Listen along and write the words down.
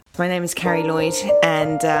My name is Carrie Lloyd,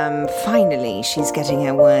 and finally she's getting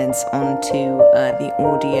her words onto the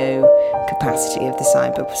audio capacity of the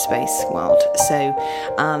cyberspace world. So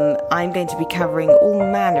I'm going to be covering all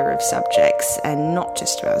manner of subjects, and not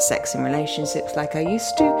just about sex and relationships like I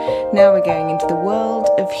used to. Now we're going into the world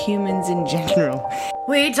of humans in general.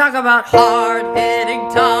 We talk about hard-hitting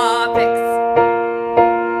topics.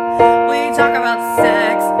 We talk about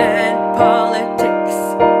sex and politics.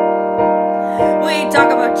 We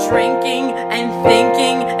talk about drinking and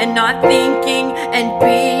thinking and not thinking and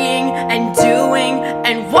being and doing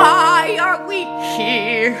and why are we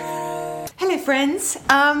here? Hello friends,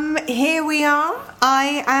 here we are.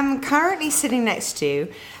 I am currently sitting next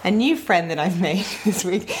to a new friend that I've made this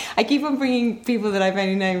week. I keep on bringing people that I've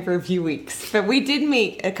only known for a few weeks, but we did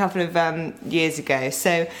meet a couple of years ago.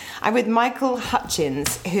 So I'm with Michael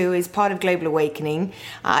Hutchings, who is part of Global Awakening.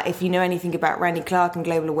 If you know anything about Randy Clark and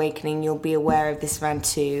Global Awakening, you'll be aware of this man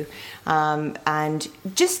too. And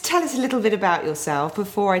just tell us a little bit about yourself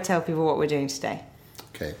before I tell people what we're doing today.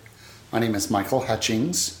 Okay, my name is Michael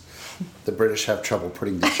Hutchings. The British have trouble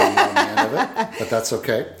putting the G on the end of it, but that's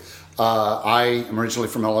okay. I am originally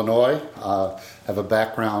from Illinois. Have a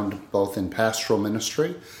background both in pastoral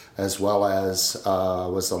ministry as well as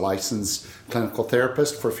was a licensed clinical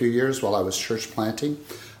therapist for a few years while I was church planting.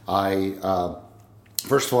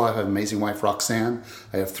 First of all, I have an amazing wife, Roxanne.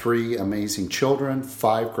 I have 3 amazing children,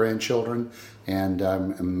 5 grandchildren, and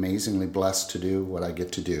I'm amazingly blessed to do what I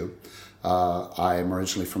get to do. I am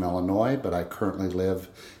originally from Illinois, but I currently live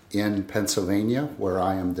in Pennsylvania, where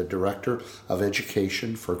I am the Director of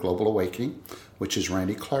Education for Global Awakening, which is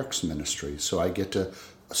Randy Clark's ministry. So I get to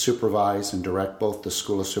supervise and direct both the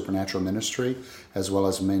School of Supernatural Ministry as well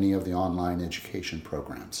as many of the online education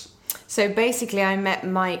programs. So basically I met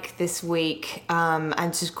Mike this week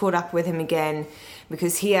and just caught up with him again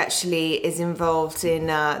because he actually is involved in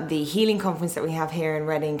the healing conference that we have here in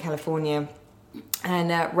Redding, California.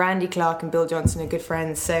 And Randy Clark and Bill Johnson are good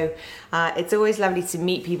friends, so it's always lovely to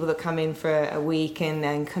meet people that come in for a week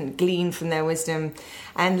and kind of glean from their wisdom.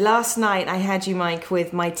 And last night I had you, Mike,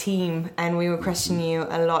 with my team, and we were questioning you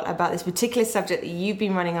a lot about this particular subject that you've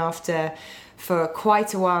been running after for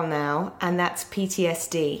quite a while now, and that's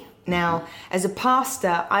PTSD. Now, as a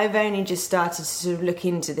pastor, I've only just started to sort of look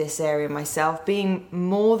into this area myself, being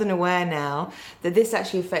more than aware now that this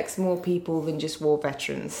actually affects more people than just war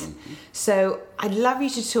veterans. Mm-hmm. So I'd love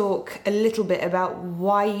you to talk a little bit about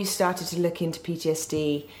why you started to look into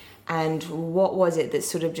PTSD and what was it that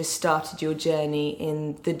sort of just started your journey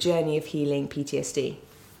in the journey of healing PTSD.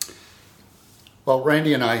 Well,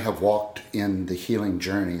 Randy and I have walked in the healing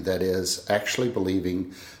journey that is actually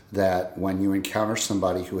believing that when you encounter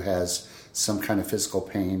somebody who has some kind of physical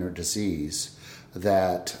pain or disease,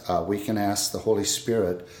 that we can ask the Holy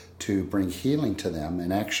Spirit to bring healing to them.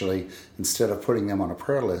 And actually, instead of putting them on a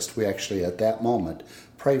prayer list, we actually at that moment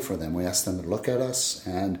pray for them. We ask them to look at us,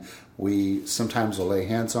 and we sometimes will lay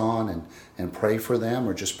hands on and pray for them,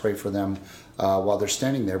 or just pray for them while they're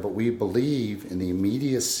standing there. But we believe in the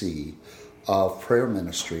immediacy of prayer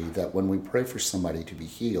ministry, that when we pray for somebody to be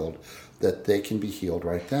healed, that they can be healed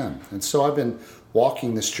right then. And so I've been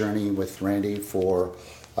walking this journey with Randy for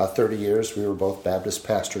 30 years. We were both Baptist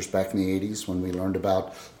pastors back in the 80s when we learned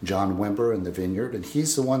about John Wimber and the Vineyard, and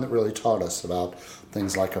he's the one that really taught us about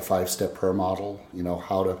things like a 5-step prayer model, you know,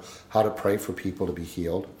 how to pray for people to be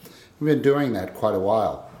healed. We've been doing that quite a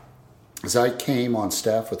while. As I came on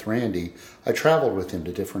staff with Randy, I traveled with him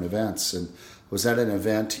to different events, and was at an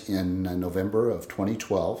event in November of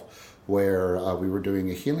 2012 where we were doing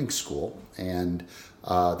a healing school, and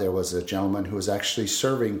there was a gentleman who was actually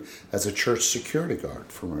serving as a church security guard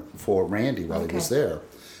for Randy while he was there.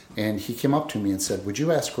 And he came up to me and said, "Would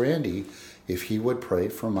you ask Randy if he would pray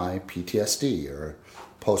for my PTSD, or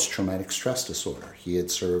post-traumatic stress disorder?" He had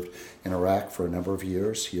served in Iraq for a number of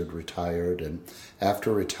years. He had retired, and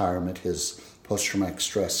after retirement, his post-traumatic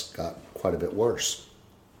stress got quite a bit worse.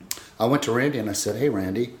 I went to Randy and I said, "Hey,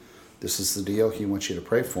 Randy, this is the deal. He wants you to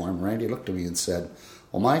pray for him." Randy looked at me and said,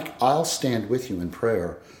 "Well, Mike, I'll stand with you in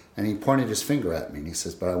prayer." And he pointed his finger at me and he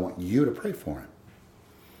says, "But I want you to pray for him."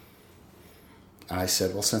 And I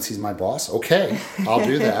said, "Well, since he's my boss, okay, I'll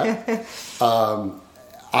do that."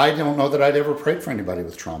 I don't know that I'd ever prayed for anybody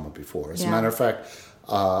with trauma before. As a matter of fact,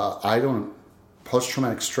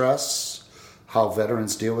 post-traumatic stress, how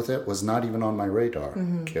veterans deal with it, was not even on my radar,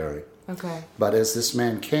 Carrie. Okay. But as this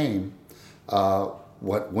man came,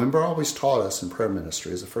 what Wimber always taught us in prayer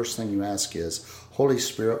ministry is the first thing you ask is, "Holy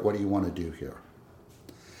Spirit, what do you want to do here?"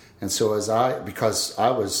 And so because I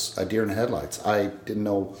was a deer in the headlights, I didn't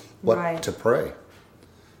know what to pray.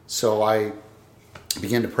 So I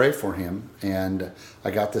began to pray for him, and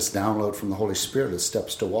I got this download from the Holy Spirit of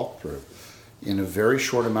steps to walk through. In a very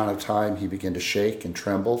short amount of time, he began to shake and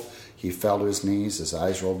tremble. He fell to his knees, his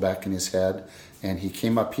eyes rolled back in his head, and he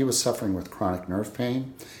came up. He was suffering with chronic nerve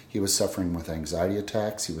pain. He was suffering with anxiety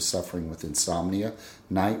attacks. He was suffering with insomnia,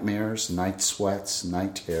 nightmares, night sweats,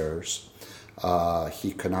 night terrors.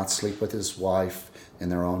 He could not sleep with his wife in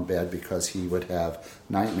their own bed because he would have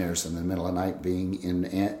nightmares in the middle of the night being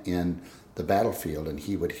in the battlefield, and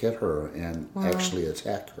he would hit her and actually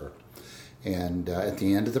attack her. And at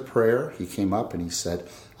the end of the prayer, he came up and he said,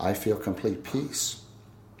 "I feel complete peace."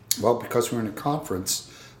 Well, because we were in a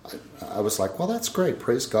conference, I was like, well, that's great,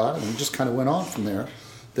 praise God. And we just kind of went on from there.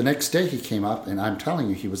 The next day he came up, and I'm telling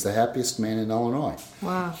you, he was the happiest man in Illinois.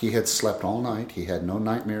 Wow. He had slept all night. He had no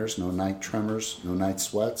nightmares, no night tremors, no night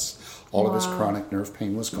sweats. All of his chronic nerve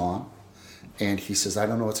pain was gone. And he says, I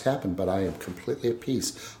don't know what's happened, but I am completely at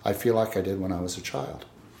peace. I feel like I did when I was a child.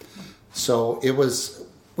 So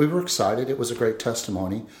we were excited. It was a great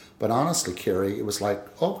testimony. But honestly, Carrie, it was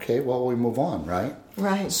like, okay, well, we move on, right?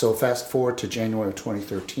 Right. So fast forward to January of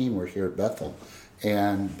 2013, we're here at Bethel.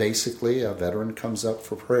 And basically, a veteran comes up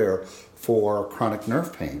for prayer for chronic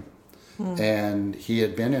nerve pain. And he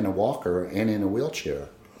had been in a walker and in a wheelchair.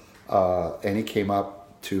 And he came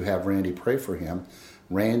up to have Randy pray for him.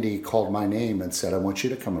 Randy called my name and said, I want you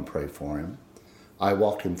to come and pray for him. I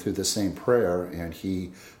walked him through the same prayer, and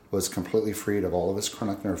he was completely freed of all of his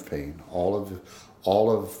chronic nerve pain, all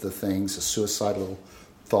of the things, the suicidal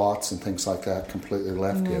thoughts and things like that completely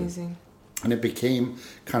left him. And it became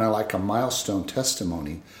kind of like a milestone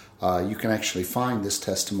testimony. You can actually find this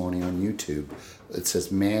testimony on YouTube. It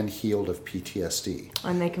says "Man Healed of PTSD,"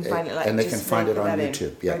 and they can find it. And they can find it on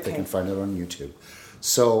YouTube. Yeah, they can find it on YouTube.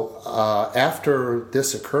 So after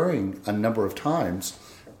this occurring a number of times,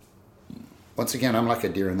 once again, I'm like a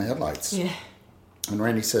deer in the headlights. Yeah. And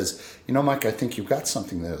Randy says, Mike, I think you've got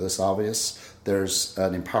something there that's obvious. There's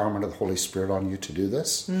an empowerment of the Holy Spirit on you to do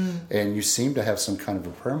this. And you seem to have some kind of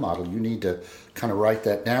a prayer model. You need to kind of write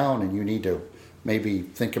that down, and you need to maybe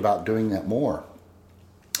think about doing that more.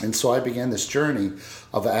 And so I began this journey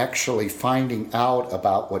of actually finding out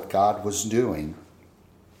about what God was doing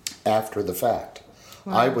after the fact.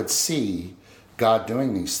 Wow. I would see God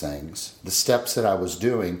doing these things. The steps that I was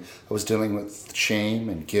dealing with shame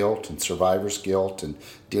and guilt and survivor's guilt, and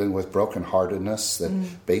dealing with brokenheartedness that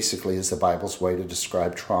basically is the Bible's way to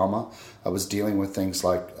describe trauma. I was dealing with things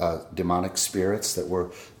like demonic spirits that were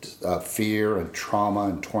fear and trauma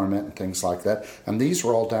and torment and things like that. And these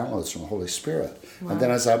were all downloads from the Holy Spirit. Wow. And then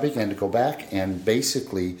as I began to go back and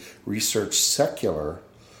basically research secular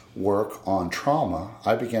work on trauma,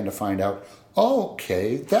 I began to find out,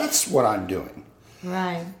 okay, that's what I'm doing.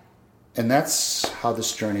 Right. And that's how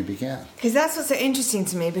this journey began. Because that's what's so interesting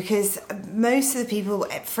to me, because most of the people,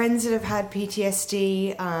 friends that have had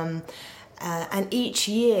PTSD, and each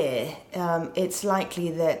year it's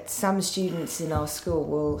likely that some students in our school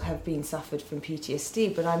will have been suffered from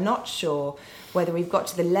PTSD, but I'm not sure whether we've got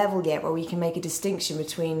to the level yet where we can make a distinction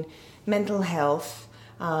between mental health,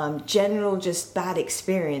 general just bad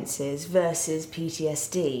experiences versus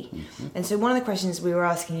PTSD. And so one of the questions we were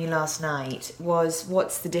asking you last night was,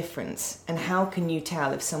 what's the difference, and how can you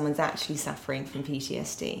tell if someone's actually suffering from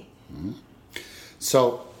PTSD?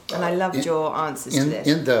 So, and I loved your answers to this.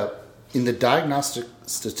 In the Diagnostic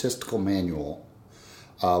Statistical Manual,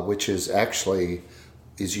 which is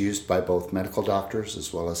used by both medical doctors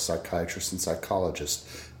as well as psychiatrists and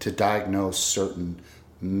psychologists to diagnose certain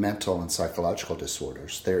mental and psychological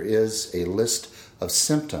disorders, there is a list of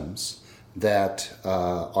symptoms that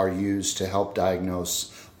are used to help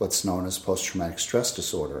diagnose what's known as post-traumatic stress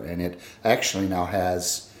disorder. And it actually now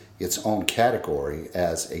has its own category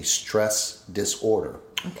as a stress disorder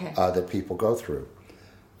that people go through.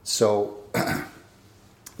 So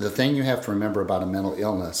the thing you have to remember about a mental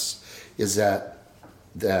illness is that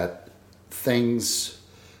things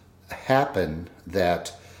happen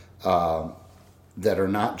that are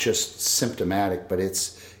not just symptomatic, but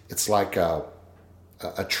it's like a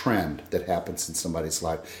trend that happens in somebody's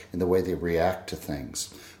life in the way they react to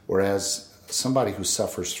things. Whereas somebody who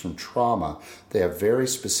suffers from trauma, they have very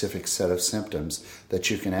specific set of symptoms that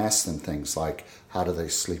you can ask them things like, how do they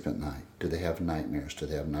sleep at night? Do they have nightmares? Do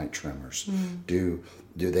they have night tremors? Do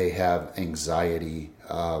they have anxiety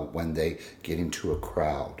when they get into a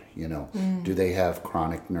crowd? Do they have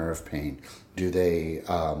chronic nerve pain? Do they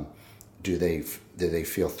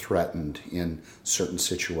feel threatened in certain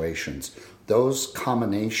situations? Those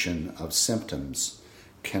combination of symptoms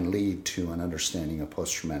can lead to an understanding of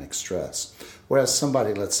post-traumatic stress. Whereas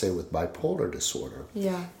somebody, let's say, with bipolar disorder,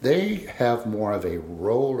 they have more of a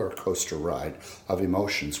roller coaster ride of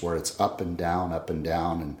emotions where it's up and down,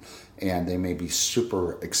 and they may be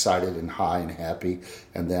super excited and high and happy,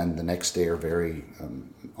 and then the next day are very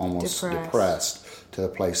almost depressed to the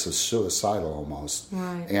place of suicidal almost.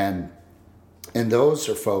 Right. And those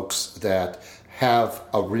are folks that have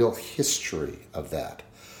a real history of that.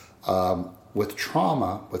 With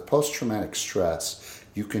trauma, with post-traumatic stress,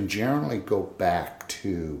 you can generally go back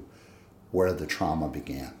to where the trauma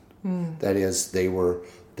began. That is, they were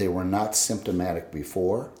not symptomatic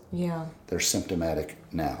before. Yeah. They're symptomatic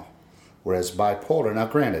now. Whereas bipolar, now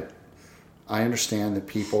granted, I understand that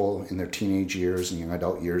people in their teenage years and young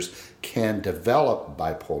adult years can develop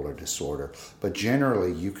bipolar disorder, but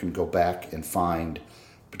generally you can go back and find,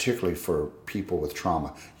 particularly for people with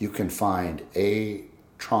trauma, you can find a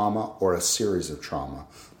trauma or a series of trauma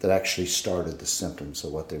that actually started the symptoms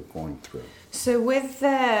of what they're going through. So with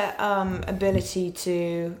their ability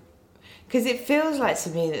to, because it feels like to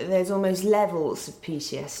me that there's almost levels of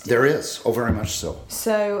PTSD. There is, very much so.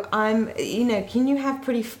 So can you have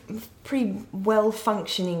pretty well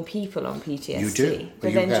functioning people on PTSD? You do.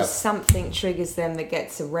 But then just something triggers them that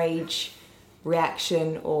gets a rage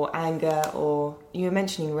reaction or anger, or you were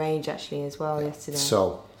mentioning rage actually as well yesterday.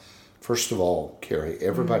 So, first of all, Carrie,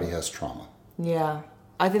 everybody has trauma. Yeah.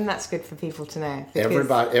 I think that's good for people to know.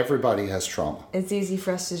 Everybody has trauma. It's easy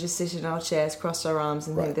for us to just sit in our chairs, cross our arms,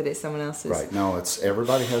 and think that it's someone else's. Right. No,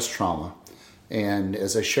 everybody has trauma. And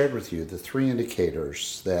as I shared with you, the 3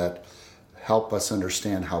 indicators that help us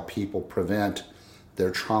understand how people prevent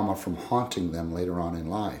their trauma from haunting them later on in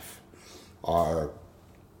life are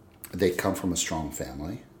they come from a strong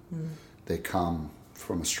family, they come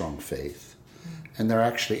from a strong faith, and they're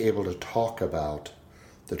actually able to talk about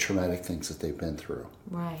the traumatic things that they've been through.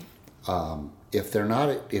 Right. If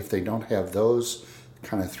they don't have those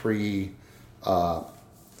kind of three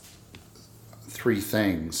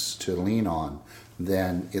things to lean on,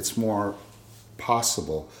 then it's more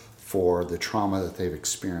possible for the trauma that they've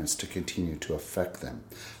experienced to continue to affect them.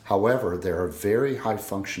 However, there are very high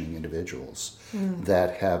functioning individuals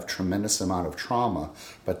that have tremendous amount of trauma,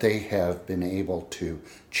 but they have been able to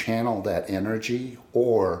channel that energy,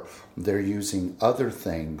 or they're using other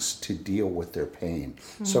things to deal with their pain.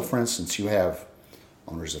 So for instance, you have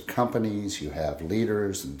owners of companies, you have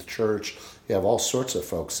leaders in the church, you have all sorts of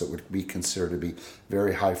folks that would be considered to be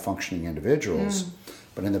very high functioning individuals,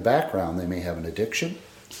 but in the background they may have an addiction.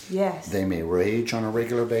 Yes. They may rage on a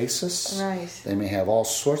regular basis. Right. They may have all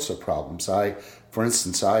sorts of problems. For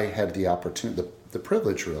instance, I had the opportunity, the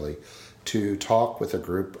privilege really, to talk with a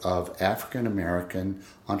group of African American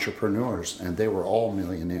entrepreneurs, and they were all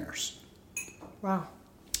millionaires. Wow.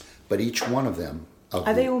 But each one of them...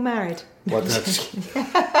 Are they all married? Well, that's...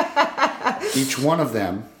 each one of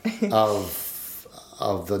them,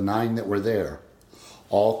 of the 9 that were there,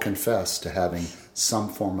 all confessed to having some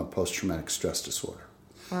form of post-traumatic stress disorder.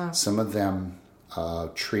 Wow. Some of them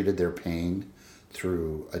treated their pain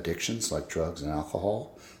through addictions like drugs and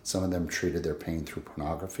alcohol. Some of them treated their pain through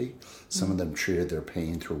pornography. Some of them treated their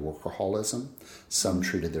pain through workaholism. Some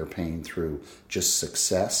treated their pain through just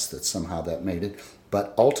success, that somehow that made it.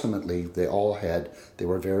 But ultimately, they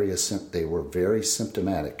were very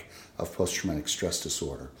symptomatic of post-traumatic stress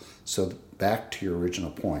disorder. So back to your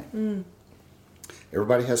original point.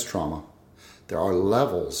 Everybody has trauma. There are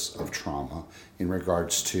levels of trauma in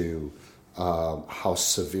regards to how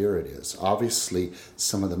severe it is. Obviously,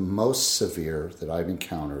 some of the most severe that I've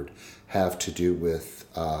encountered have to do with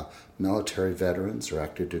military veterans or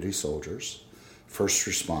active duty soldiers, first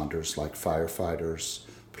responders like firefighters,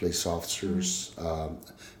 police officers,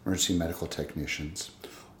 emergency medical technicians,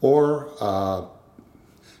 or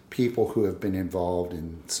people who have been involved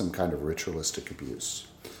in some kind of ritualistic abuse.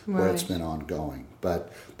 Where it's been ongoing.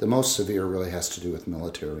 But the most severe really has to do with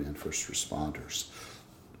military and first responders.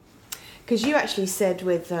 Because you actually said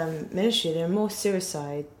with ministry, there are more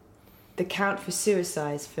suicide. The count for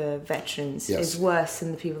suicides for veterans is worse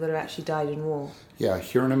than the people that have actually died in war. Yeah,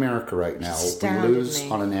 here in America right now, we lose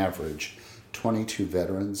on an average 22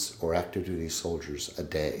 veterans or active duty soldiers a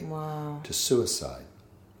day to suicide.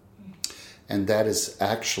 And that is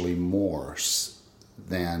actually more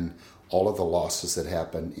than all of the losses that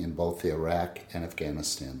happened in both the Iraq and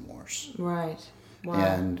Afghanistan wars. Right. Wow.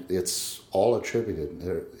 And it's all attributed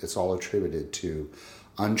to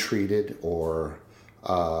untreated or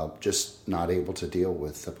just not able to deal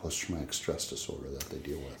with the post-traumatic stress disorder that they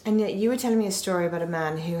deal with. And yet you were telling me a story about a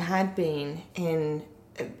man who had been in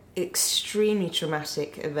extremely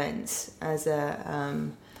traumatic events as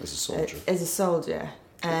a soldier.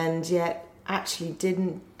 and yet actually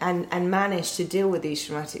didn't and managed to deal with these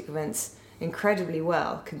traumatic events incredibly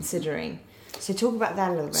well, considering. So talk about that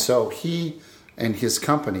a little bit. So he and his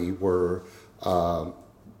company were,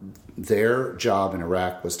 their job in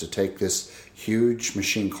Iraq was to take this huge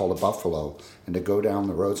machine called a Buffalo and to go down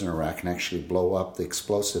the roads in Iraq and actually blow up the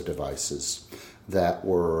explosive devices that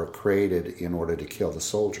were created in order to kill the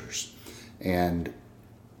soldiers. And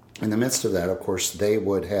in the midst of that, of course, they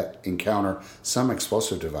would encounter some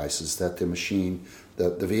explosive devices that the machine,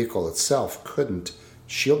 the vehicle itself, couldn't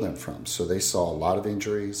shield them from. So they saw a lot of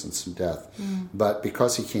injuries and some death. But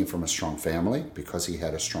because he came from a strong family, because he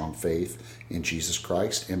had a strong faith in Jesus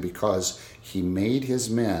Christ, and because he made his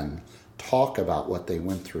men talk about what they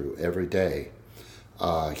went through every day,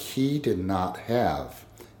 he did not have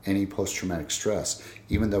any post-traumatic stress,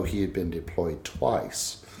 even though he had been deployed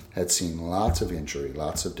twice, had seen lots of injury,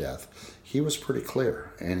 lots of death. He was pretty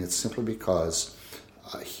clear, and it's simply because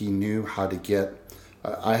he knew how to get...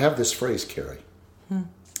 I have this phrase, Carrie,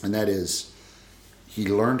 and that is, he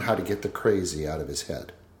learned how to get the crazy out of his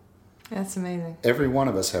head. That's amazing. Every one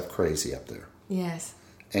of us have crazy up there. Yes.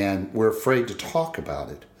 And we're afraid to talk about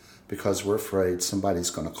it because we're afraid somebody's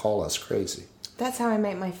going to call us crazy. That's how I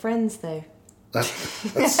make my friends, though.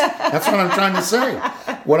 That's what I'm trying to say.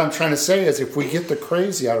 What I'm trying to say is, if we get the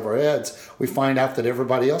crazy out of our heads, we find out that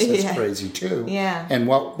everybody else is crazy too. Yeah. And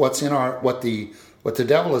what the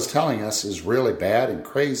devil is telling us is really bad and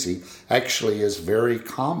crazy actually is very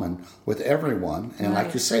common with everyone. And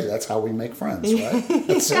like you say, that's how we make friends, right?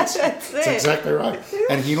 That's exactly right.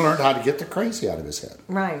 And he learned how to get the crazy out of his head.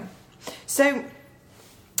 Right. So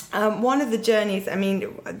one of the journeys, I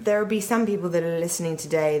mean, there will be some people that are listening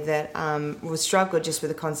today that will struggle just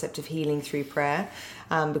with the concept of healing through prayer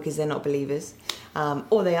because they're not believers.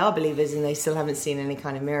 Or they are believers and they still haven't seen any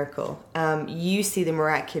kind of miracle. You see the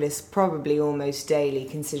miraculous probably almost daily,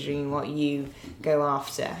 considering what you go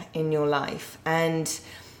after in your life. And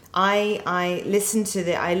I listened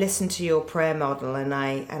to your prayer model, and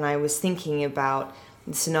I was thinking about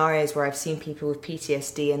the scenarios where I've seen people with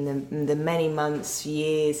PTSD and the many months,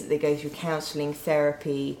 years that they go through counselling,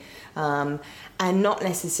 therapy, and not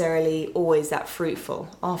necessarily always that fruitful.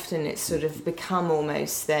 Often it's sort of become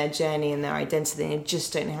almost their journey and their identity, and they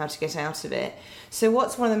just don't know how to get out of it. So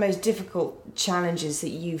what's one of the most difficult challenges that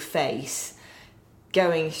you face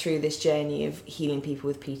going through this journey of healing people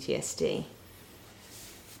with PTSD?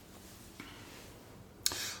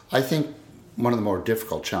 I think one of the more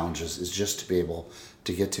difficult challenges is just to be able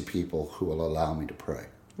to get to people who will allow me to pray.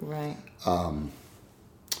 Right.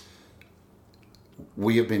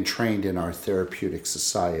 We have been trained in our therapeutic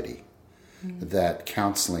society that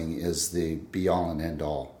counseling is the be-all and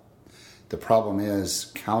end-all. The problem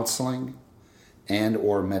is counseling and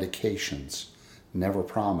or medications never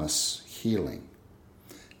promise healing.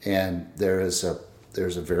 And there's a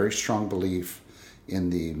very strong belief in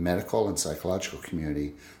the medical and psychological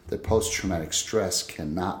community that post-traumatic stress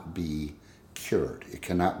cannot be cured. It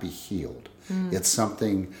cannot be healed. It's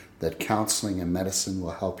something that counseling and medicine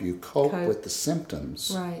will help you cope with the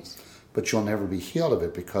symptoms, right? But you'll never be healed of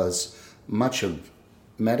it because much of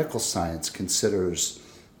medical science considers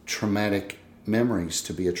traumatic memories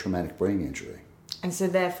to be a traumatic brain injury. And so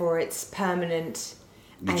therefore it's permanent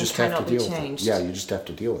and just cannot have to be deal changed. with it. Yeah, you just have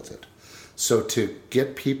to deal with it. So to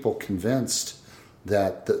get people convinced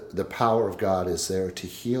that the power of God is there to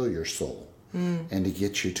heal your soul and to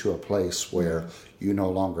get you to a place where you no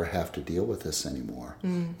longer have to deal with this anymore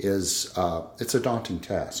is it's a daunting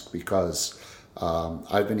task because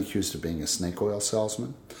I've been accused of being a snake oil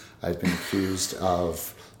salesman. I've been accused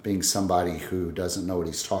of being somebody who doesn't know what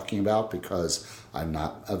he's talking about because I'm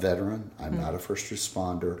not a veteran. I'm not a first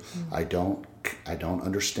responder. I don't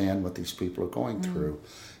understand what these people are going through.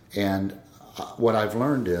 And what I've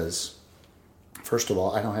learned is, first of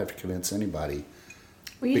all, I don't have to convince anybody.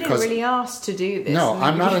 Well, you didn't really ask to do this. No,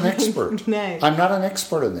 I'm not an expert. No. I'm not an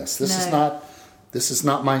expert in this. This is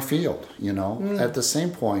not my field, you know. At the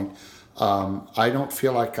same point, I don't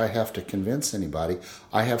feel like I have to convince anybody.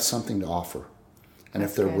 I have something to offer. And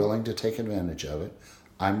if they're willing to take advantage of it,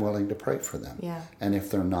 I'm willing to pray for them. Yeah. And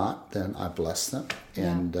if they're not, then I bless them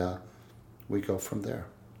and we go from there.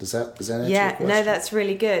 Does that answer your question? No, that's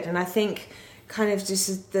really good. And I think kind of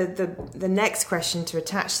just the next question to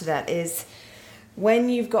attach to that is, when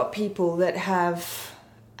you've got people that have,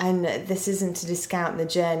 and this isn't to discount the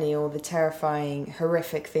journey or the terrifying,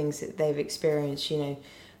 horrific things that they've experienced, you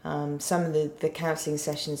know, some of the counselling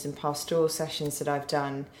sessions and pastoral sessions that I've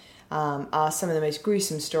done are some of the most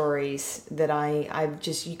gruesome stories that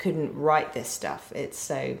you couldn't write this stuff. It's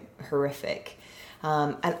so horrific.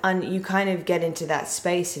 And you kind of get into that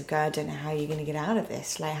space of go, I don't know how you're going to get out of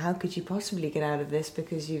this. Like, how could you possibly get out of this?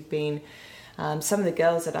 Because you've been, some of the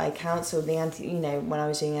girls that I counseled, when I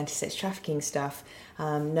was doing anti-sex trafficking stuff,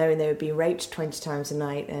 knowing they were being raped 20 times a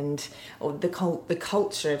night, or the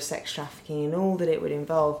culture of sex trafficking and all that it would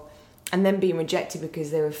involve, and then being rejected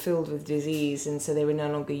because they were filled with disease, and so they were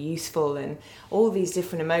no longer useful, and all these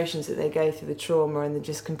different emotions that they go through, the trauma and the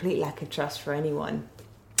just complete lack of trust for anyone,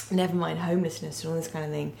 never mind homelessness and all this kind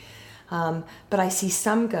of thing. But I see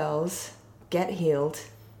some girls get healed,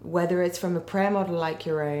 whether it's from a prayer model like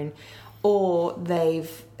your own, or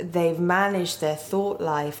they've managed their thought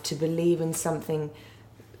life to believe in something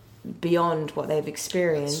beyond what they've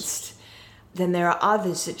experienced. Then there are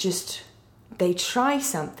others that just, they try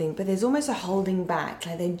something, but there's almost a holding back.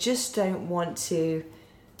 Like, they just don't want to.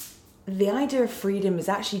 The idea of freedom is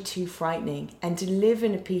actually too frightening, and to live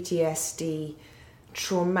in a PTSD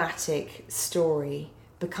traumatic story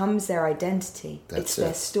becomes their identity. It's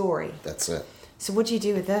their story. That's it. So what do you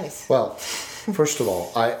do with those? Well, first of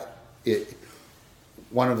all,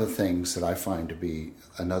 one of the things that I find to be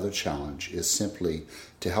another challenge is simply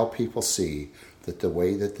to help people see that the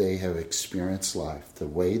way that they have experienced life, the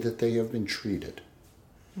way that they have been treated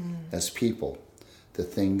as people, the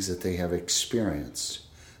things that they have experienced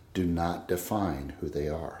do not define who they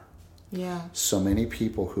are. Yeah. So many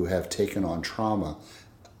people who have taken on trauma,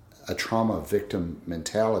 a trauma victim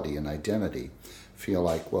mentality and identity, feel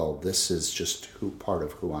like, well, this is just part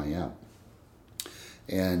of who I am.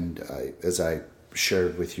 And as I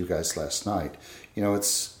shared with you guys last night,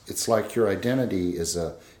 it's like your identity is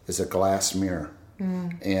a glass mirror.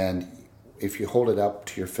 And if you hold it up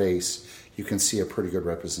to your face, you can see a pretty good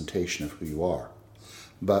representation of who you are.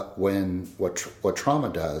 But what trauma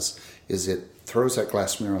does is it throws that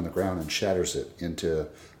glass mirror on the ground and shatters it into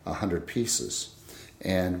 100 pieces.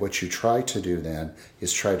 And what you try to do then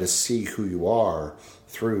is try to see who you are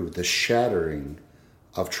through the shattering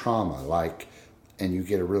of trauma, and you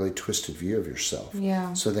get a really twisted view of yourself.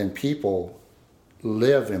 Yeah. So then people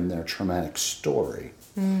live in their traumatic story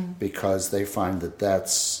because they find that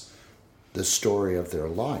that's the story of their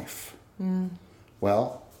life.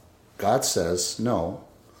 Well, God says, no,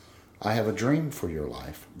 I have a dream for your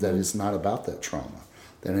life that is not about that trauma.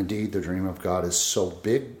 That indeed the dream of God is so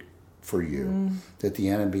big for you that the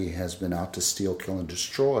enemy has been out to steal, kill, and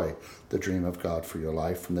destroy the dream of God for your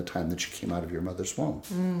life from the time that you came out of your mother's womb.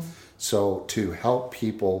 So to help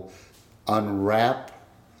people unwrap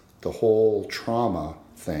the whole trauma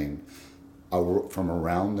thing from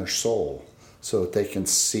around their soul so that they can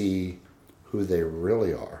see who they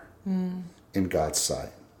really are in God's sight.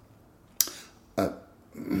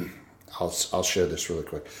 I'll share this really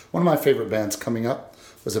quick. One of my favorite bands coming up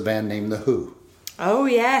was a band named The Who. Oh,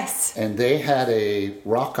 yes. And they had a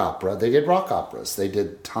rock opera. They did rock operas. They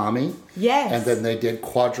did Tommy. Yes. And then they did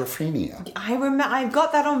Quadrophenia. I remember. I've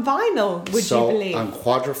got that on vinyl, would you believe? So on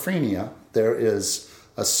Quadrophenia, there is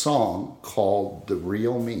a song called The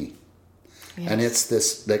Real Me. Yes. And it's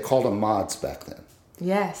this, they called them mods back then.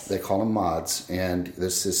 Yes. They call them mods. And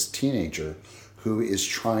there's this teenager who is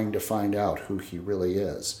trying to find out who he really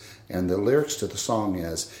is. And the lyrics to the song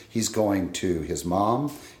is, he's going to his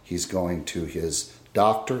mom, he's going to his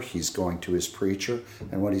doctor, he's going to his preacher,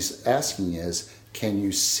 and what he's asking is, can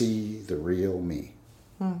you see the real me?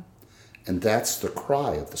 And that's the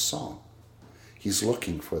cry of the song. He's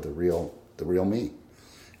looking for the real me.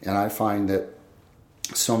 And I find that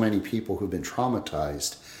so many people who've been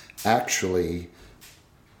traumatized actually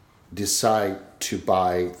decide to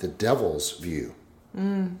buy the devil's view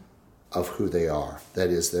of who they are. That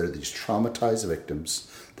is, they're these traumatized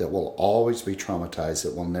victims that will always be traumatized,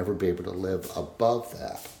 that will never be able to live above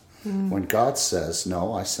that. When God says,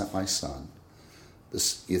 no, I sent my son.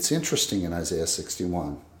 It's interesting in Isaiah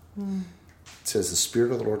 61. It says, the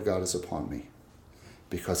Spirit of the Lord God is upon me,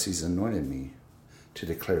 because he's anointed me to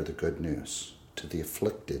declare the good news to the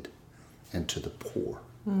afflicted and to the poor.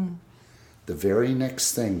 The very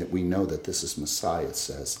next thing that we know that this is Messiah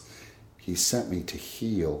says, he sent me to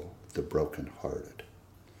heal the brokenhearted.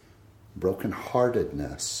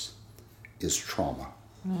 Brokenheartedness is trauma.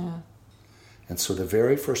 And so the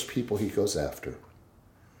very first people he goes after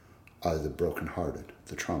are the brokenhearted,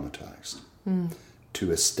 the traumatized,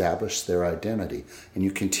 to establish their identity. And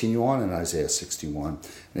you continue on in Isaiah 61,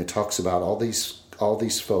 and it talks about all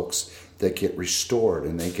these folks that get restored,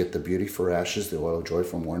 and they get the beauty for ashes, the oil of joy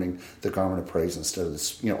for mourning, the garment of praise instead of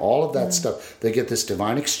this, all of that stuff. They get this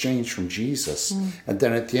divine exchange from Jesus. And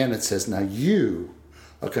then at the end it says, now you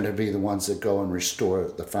are going to be the ones that go and restore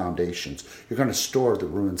the foundations. You're going to restore the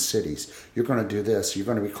ruined cities. You're going to do this. You're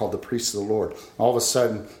going to be called the priests of the Lord. All of a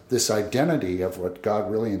sudden, this identity of what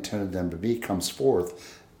God really intended them to be comes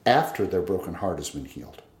forth after their broken heart has been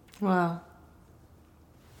healed. Wow.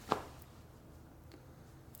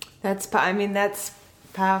 That's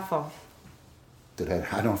powerful. I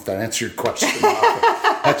don't know if that answered your question.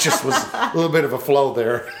 That just was a little bit of a flow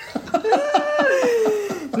there.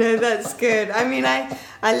 No, that's good. I mean, I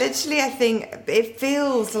think it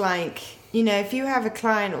feels like, if you have a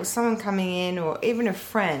client or someone coming in or even a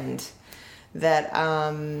friend that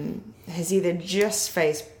has either just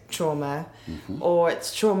faced trauma or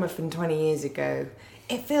it's trauma from 20 years ago,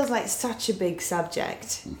 it feels like such a big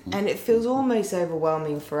subject, and it feels almost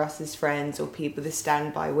overwhelming for us as friends or people that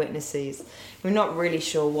stand by witnesses. We're not really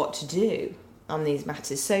sure what to do on these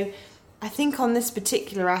matters. So I think on this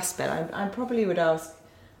particular aspect, I probably would ask,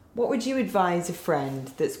 what would you advise a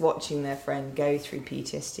friend that's watching their friend go through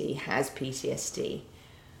PTSD, has PTSD?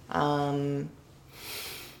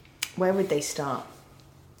 Where would they start?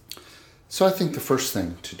 So I think the first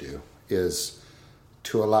thing to do is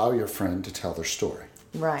to allow your friend to tell their story.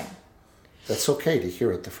 Right. That's okay to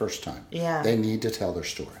hear it the first time. Yeah. They need to tell their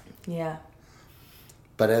story. Yeah.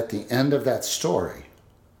 But at the end of that story,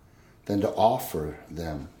 then to offer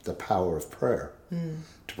them the power of prayer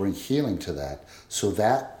to bring healing to that, so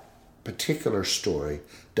that particular story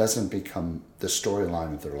doesn't become the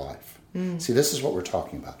storyline of their life. See, this is what we're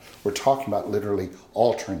talking about. We're talking about literally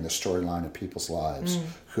altering the storyline of people's lives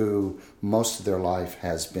who most of their life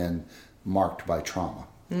has been marked by trauma.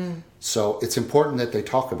 So it's important that they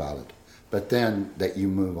talk about it, but then that you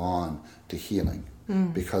move on to healing.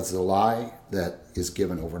 Because the lie that is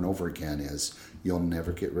given over and over again is, you'll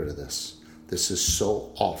never get rid of this. This is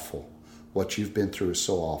so awful. What you've been through is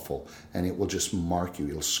so awful, and it will just mark you.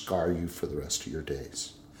 It'll scar you for the rest of your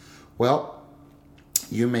days. Well,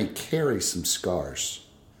 you may carry some scars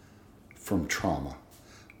from trauma,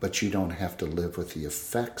 but you don't have to live with the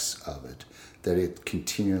effects of it, that it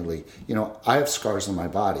continually... I have scars on my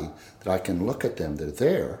body that I can look at them, they're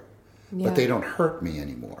there, but they don't hurt me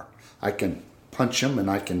anymore. I can punch them and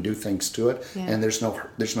I can do things to it, and there's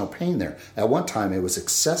no pain there. At one time, it was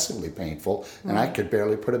excessively painful, and I could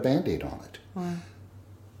barely put a Band-Aid on it.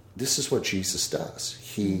 This is what Jesus does.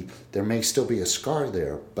 There may still be a scar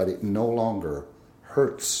there, but it no longer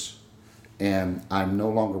hurts, and I'm no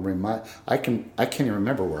longer I can't even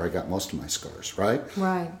remember where I got most of my scars, right?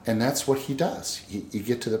 Right. And that's what he does. You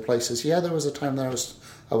get to the places. Yeah, there was a time that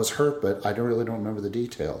I was hurt, but I really don't remember the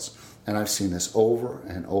details. And I've seen this over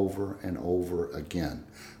and over and over again.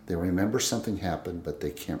 They remember something happened, but they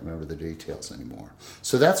can't remember the details anymore.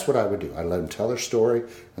 So that's what I would do. I'd let them tell their story,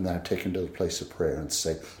 and then I'd take them to the place of prayer and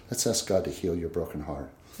say, let's ask God to heal your broken heart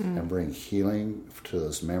and bring healing to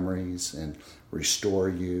those memories and restore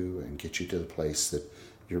you and get you to the place that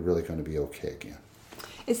you're really going to be okay again.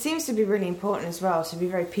 It seems to be really important as well to be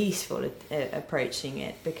very peaceful at approaching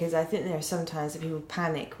it, because I think there are some times that people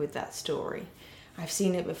panic with that story. I've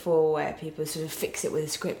seen it before where people sort of fix it with a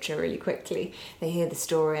scripture really quickly. They hear the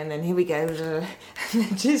story and then here we go.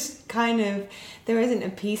 And just there isn't a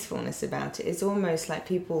peacefulness about it. It's almost like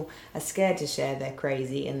people are scared to share their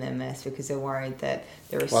crazy and their mess because they're worried that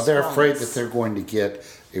they're afraid that they're going to get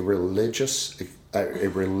a religious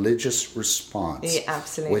response. Yeah,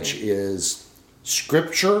 absolutely. Which is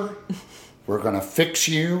scripture. We're going to fix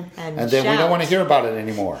you, and then shout. we don't want to hear about it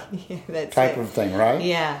anymore. Yeah, that's type it. of thing, right?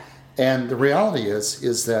 Yeah. And the reality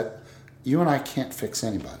is that you and I can't fix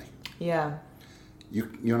anybody. Yeah. You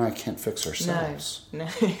and I can't fix ourselves. No,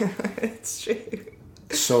 it's true.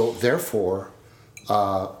 So therefore,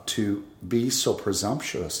 to be so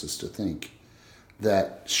presumptuous as to think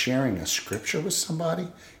that sharing a scripture with somebody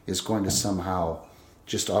is going to somehow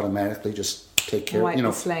just automatically just take care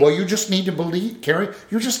of, well, you just need to believe, Carrie,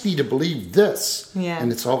 you just need to believe this,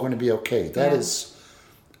 and it's all going to be okay. That is,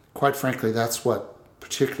 quite frankly, that's what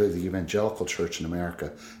particularly the evangelical church in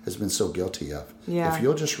America has been so guilty of. Yeah. If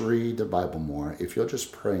you'll just read the Bible more, if you'll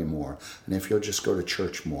just pray more, and if you'll just go to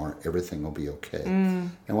church more, everything will be okay.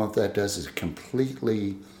 And what that does is it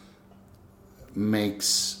completely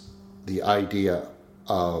makes the idea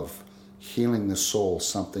of healing the soul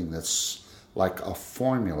something that's like a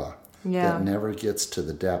formula that never gets to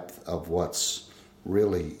the depth of what's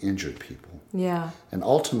really injured people. Yeah. And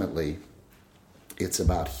ultimately, it's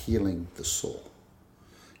about healing the soul.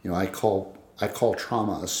 I call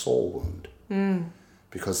trauma a soul wound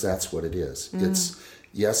because that's what it is.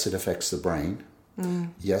 Yes, it affects the brain.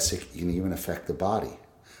 Yes, it can even affect the body.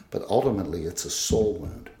 But ultimately, it's a soul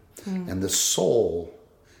wound. And the soul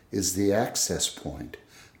is the access point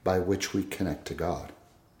by which we connect to God.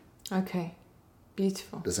 Okay.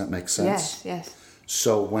 Beautiful. Does that make sense? Yes.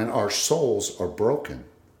 So when our souls are broken,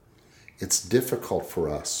 it's difficult for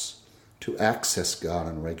us to access God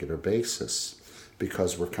on a regular basis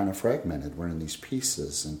because we're kind of fragmented. We're in these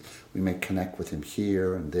pieces, and we may connect with Him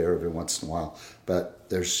here and there every once in a while, but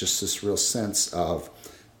there's just this real sense of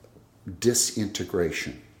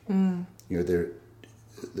disintegration. The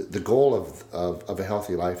goal of a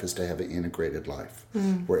healthy life is to have an integrated life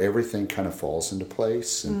where everything kind of falls into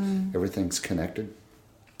place and everything's connected.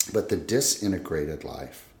 But the disintegrated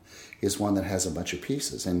life is one that has a bunch of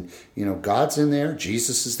pieces. And, God's in there,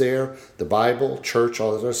 Jesus is there, the Bible, church,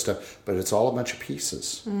 all that other stuff, but it's all a bunch of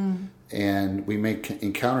pieces. And we may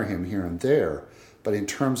encounter Him here and there, but in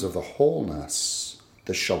terms of the wholeness,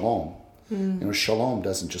 the shalom, shalom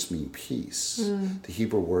doesn't just mean peace. The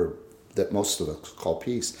Hebrew word that most of us call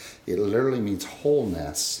peace, it literally means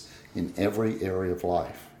wholeness in every area of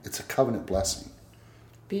life. It's a covenant blessing.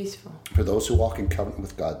 Beautiful. For those who walk in covenant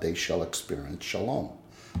with God, they shall experience shalom,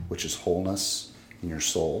 which is wholeness in your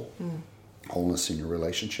soul, wholeness in your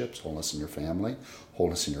relationships, wholeness in your family,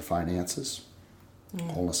 wholeness in your finances,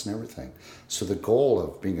 wholeness in everything. So the goal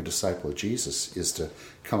of being a disciple of Jesus is to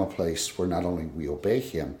come a place where not only we obey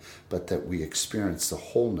Him, but that we experience the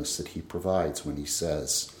wholeness that He provides when He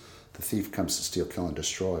says, the thief comes to steal, kill, and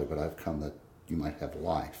destroy, but I've come that you might have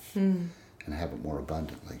life and have it more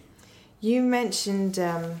abundantly. You mentioned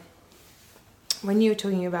when you were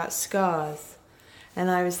talking about scars, and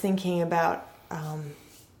I was thinking about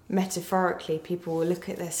metaphorically, people will look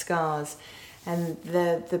at their scars and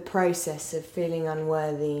the process of feeling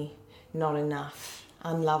unworthy, not enough,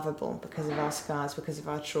 unlovable because of our scars, because of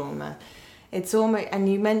our trauma. It's almost,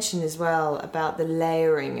 and you mentioned as well about the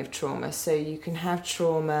layering of trauma. So you can have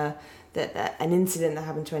trauma, that an incident that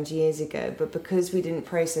happened 20 years ago, but because we didn't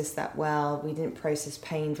process that well, we didn't process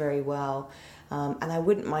pain very well. And I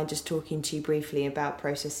wouldn't mind just talking to you briefly about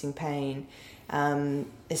processing pain,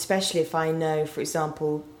 especially if I know, for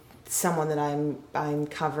example, someone that I'm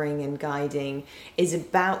covering and guiding is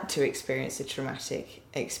about to experience a traumatic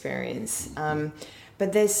experience.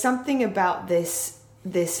 But there's something about this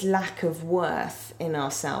lack of worth in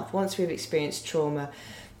ourselves once we've experienced trauma.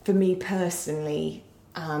 For me personally,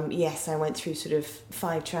 yes, I went through sort of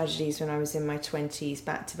 5 tragedies when I was in my 20s,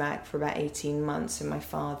 back to back for about 18 months, and my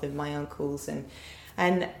father, my uncles, and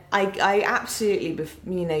I absolutely,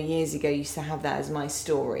 years ago used to have that as my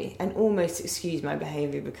story and almost excuse my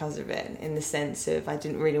behaviour because of it, in the sense of I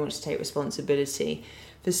didn't really want to take responsibility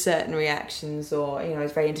for certain reactions, or, I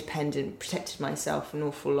was very independent, protected myself an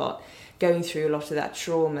awful lot. Going through a lot of that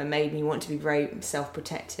trauma made me want to be very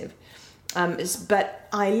self-protective. But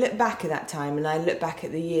I look back at that time, and I look back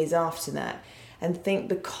at the years after that and think,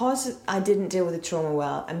 because I didn't deal with the trauma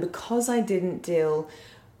well, and because I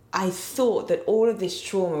thought that all of this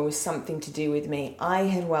trauma was something to do with me. I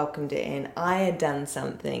had welcomed it in. I had done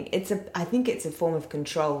something. I think it's a form of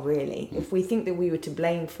control, really. If we think that we were to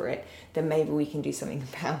blame for it, then maybe we can do something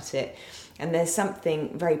about it. And there's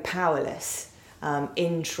something very powerless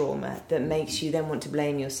in trauma that makes you then want to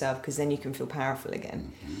blame yourself, because then you can feel powerful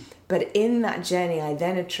again. But in that journey, I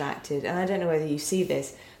then attracted, and I don't know whether you see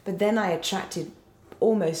this, but then I attracted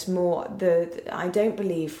almost more. I don't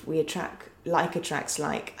believe we attract like attracts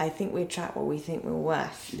like. I think we attract what we think we're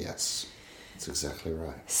worth. Yes, that's exactly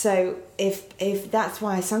right. So if that's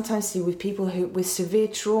why I sometimes see with people who with severe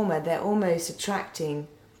trauma, they're almost attracting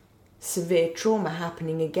severe trauma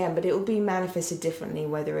happening again, but it will be manifested differently,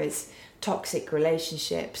 whether it's toxic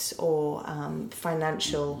relationships or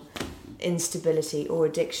financial instability or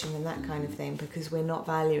addiction and that kind of thing, because we're not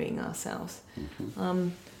valuing ourselves.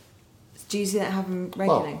 Do you see that happen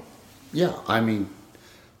regularly? Well, yeah, I mean,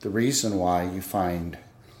 the reason why you find,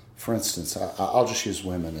 for instance, I'll just use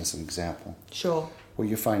women as an example. Sure. Where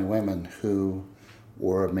you find women who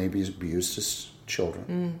were maybe abused as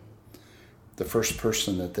children. The first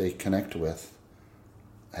person that they connect with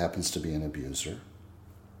happens to be an abuser.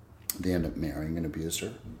 They end up marrying an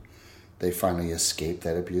abuser. They finally escape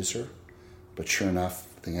that abuser, but sure enough,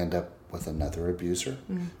 they end up with another abuser,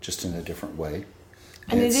 just in a different way.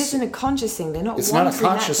 And it isn't a conscious thing. They're not wanting that to happen. It's not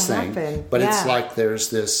a conscious thing, but it's like there's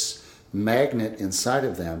this magnet inside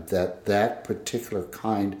of them that particular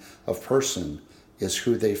kind of person is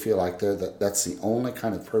who they feel like that's the only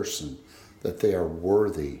kind of person that they are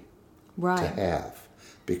worthy to have,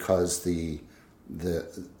 because the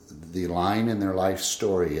line in their life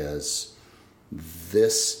story is,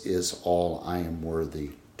 this is all I am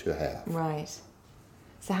worthy to have. Right.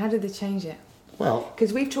 So how did they change it? Well,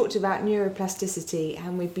 because we've talked about neuroplasticity,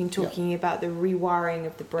 and we've been talking about the rewiring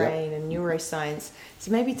of the brain and neuroscience.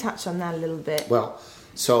 So maybe touch on that a little bit. Well,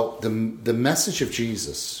 So the message of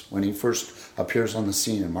Jesus, when he first appears on the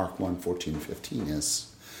scene in Mark 1:14-15,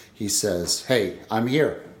 is he says, hey, I'm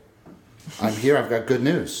here. I'm here. I've got good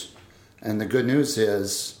news. And the good news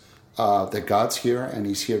is that God's here and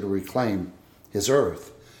he's here to reclaim his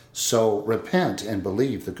earth. So repent and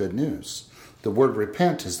believe the good news. The word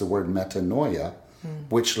repent is the word metanoia,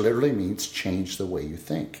 which literally means change the way you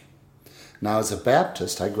think. Now, as a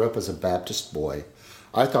Baptist, I grew up as a Baptist boy.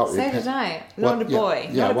 I thought So did I. Not a boy.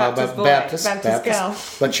 Yeah, not a well, Baptist boy. Baptist girl.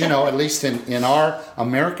 But at least in our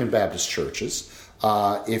American Baptist churches,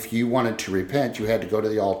 if you wanted to repent, you had to go to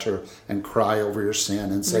the altar and cry over your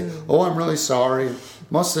sin and say, oh, I'm really sorry.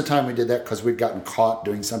 Most of the time we did that because we'd gotten caught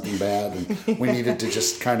doing something bad and we needed to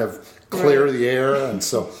just kind of clear the air. And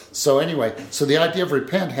so the idea of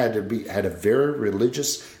repent had a very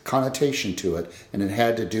religious connotation to it, and it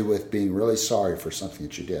had to do with being really sorry for something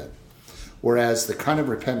that you did. Whereas the kind of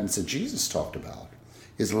repentance that Jesus talked about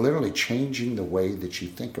is literally changing the way that you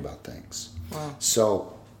think about things. Wow.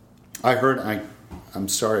 So I'm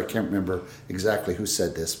sorry, I can't remember exactly who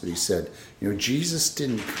said this, but he said, Jesus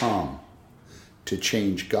didn't come to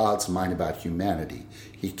change God's mind about humanity.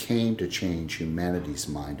 He came to change humanity's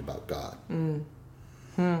mind about God.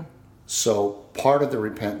 So part of the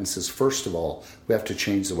repentance is, first of all, we have to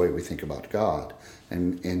change the way we think about God.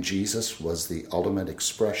 And Jesus was the ultimate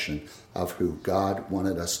expression of who God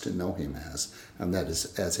wanted us to know him as, and that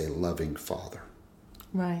is as a loving Father.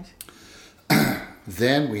 Right.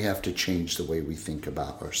 Then we have to change the way we think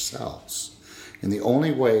about ourselves. And the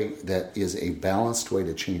only way that is a balanced way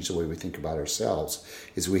to change the way we think about ourselves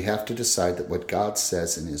is we have to decide that what God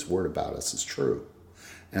says in his word about us is true.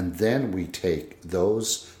 And then we take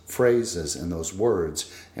those phrases and those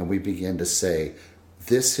words and we begin to say,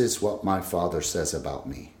 this is what my Father says about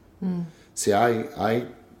me. See, I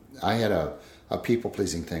had a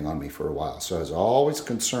people-pleasing thing on me for a while. So I was always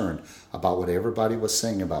concerned about what everybody was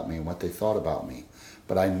saying about me and what they thought about me.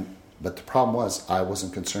 But the problem was I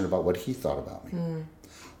wasn't concerned about what he thought about me.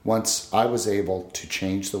 Once I was able to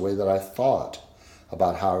change the way that I thought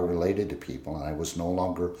about how I related to people, and I was no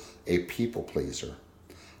longer a people pleaser,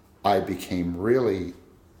 I became really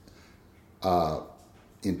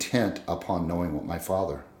intent upon knowing what my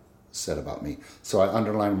Father said about me. So I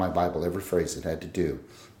underlined in my Bible every phrase that had to do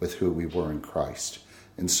with who we were in Christ.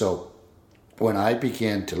 And so when I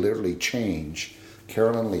began to literally change,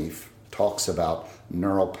 Carolyn Leaf talks about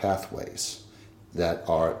neural pathways that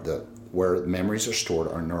are where memories are stored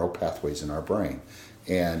are neural pathways in our brain.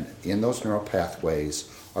 And in those neural pathways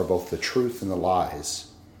are both the truth and the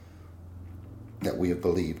lies that we have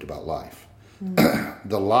believed about life.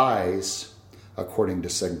 The lies, according to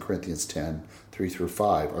 2 Corinthians 10,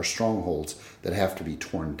 3-5, are strongholds that have to be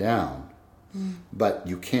torn down. But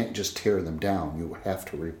you can't just tear them down. You have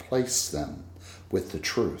to replace them with the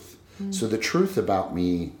truth. So the truth about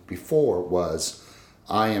me before was,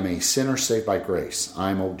 I am a sinner saved by grace.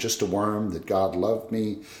 I'm just a worm that God loved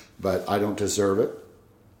me, but I don't deserve it.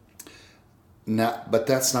 But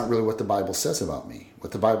that's not really what the Bible says about me.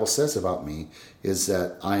 What the Bible says about me is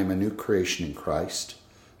that I am a new creation in Christ.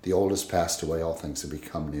 The old has passed away, all things have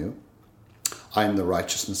become new. I am the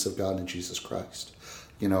righteousness of God in Jesus Christ.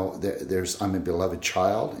 I'm a beloved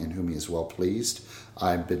child in whom he is well pleased.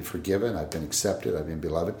 I've been forgiven, I've been accepted, I've been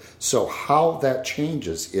beloved. So how that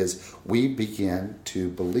changes is we begin to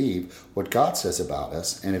believe what God says about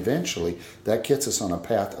us, and eventually that gets us on a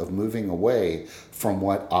path of moving away from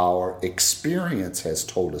what our experience has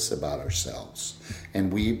told us about ourselves.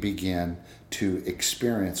 And we begin to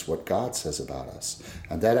experience what God says about us.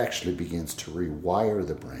 And that actually begins to rewire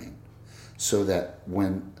the brain so that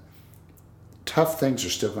when tough things are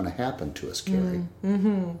still going to happen to us, Carrie.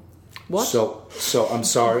 What? So I'm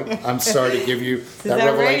sorry. I'm sorry to give you that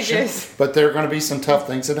revelation. Outrageous. But there are going to be some tough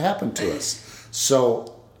things that happen to us.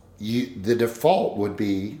 So the default would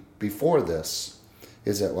be before this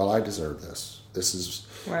is that, well, I deserve this. This is,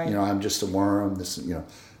 right. I'm just a worm. This,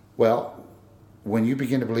 Well, when you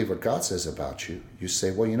begin to believe what God says about you, you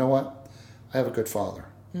say, well, you know what? I have a good Father.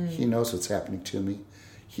 He knows what's happening to me.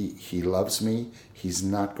 He loves me. He's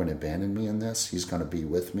not going to abandon me in this. He's going to be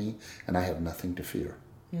with me, and I have nothing to fear.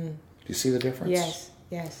 Do you see the difference?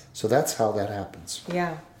 Yes. So that's how that happens.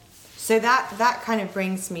 Yeah. So that kind of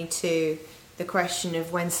brings me to the question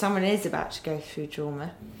of when someone is about to go through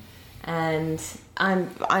trauma, and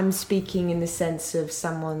I'm speaking in the sense of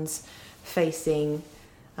someone's facing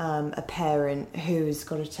a parent who's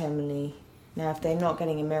got a terminally. Now, if they're not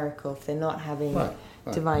getting a miracle, if they're not having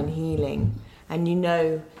divine healing, and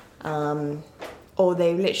or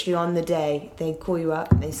they literally on the day, they call you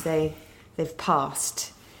up and they say they've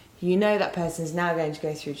passed. That person's now going to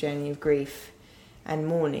go through a journey of grief. and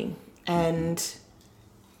mourning. And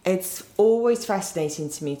it's always fascinating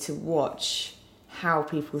to me to watch how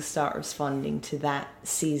people start responding to that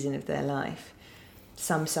season of their life.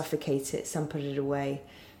 Some suffocate it, some put it away,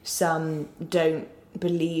 some don't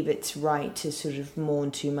believe it's right to sort of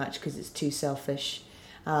mourn too much because it's too selfish.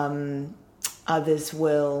 Others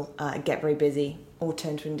will get very busy or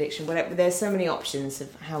turn to an addiction, whatever. There's so many options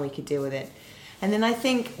of how we could deal with it. And then I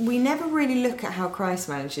think we never really look at how Christ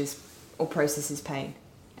manages or processes pain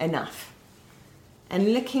enough.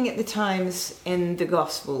 And looking at the times in the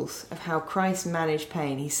Gospels of how Christ managed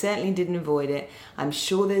pain, he certainly didn't avoid it. I'm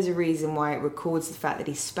sure there's a reason why it records the fact that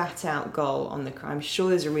he spat out gall on the cross. I'm sure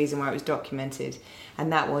there's a reason why it was documented. And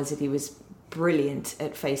that was that he was brilliant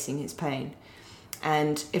at facing his pain.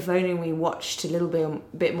 And if only we watched a little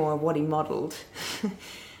bit more of what he modelled,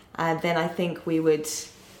 then I think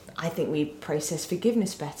we'd process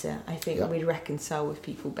forgiveness better. I think we'd reconcile with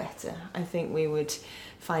people better. I think we would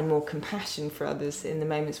find more compassion for others in the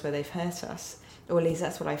moments where they've hurt us. Or at least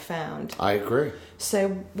that's what I found. I agree. So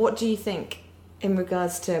what do you think in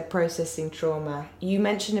regards to processing trauma? You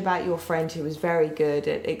mentioned about your friend who was very good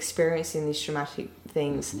at experiencing these traumatic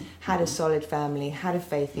things, had a solid family, had a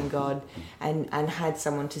faith in God, and had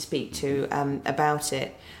someone to speak to about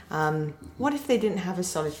it. What if they didn't have a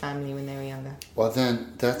solid family when they were younger? Well,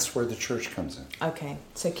 then that's where the church comes in. Okay,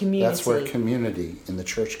 so community. That's where community in the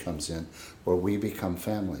church comes in, where we become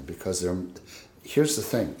family. Because here's the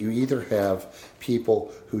thing. You either have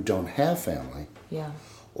people who don't have family,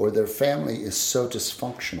 or their family is so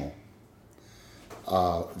dysfunctional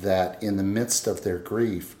that in the midst of their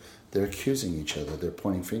grief, they're accusing each other. They're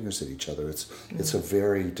pointing fingers at each other. It's a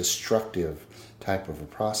very destructive type of a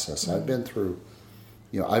process. I've been through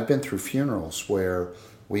funerals where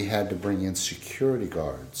we had to bring in security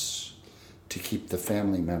guards to keep the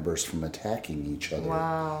family members from attacking each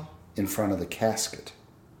other in front of the casket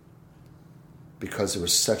because there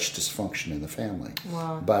was such dysfunction in the family.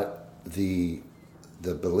 Wow. But the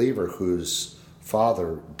believer whose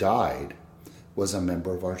father died was a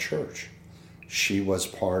member of our church. She was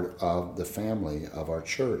part of the family of our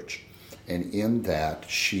church. And in that,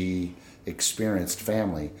 she experienced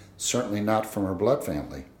family, certainly not from her blood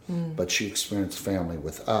family, but she experienced family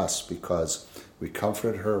with us because we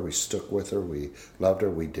comforted her, we stuck with her, we loved her,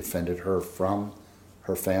 we defended her from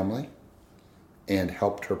her family and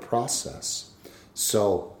helped her process.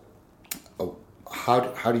 So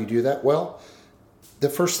how do you do that? Well, the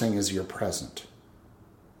first thing is you're present.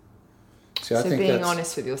 See, I think being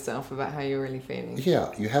honest with yourself about how you're really feeling.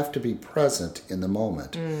 Yeah, you have to be present in the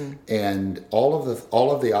moment. And all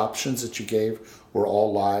of the options that you gave were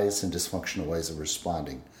all lies and dysfunctional ways of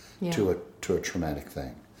responding to a traumatic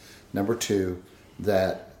thing. Number two,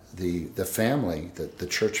 that the family, that the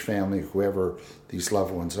church family, whoever these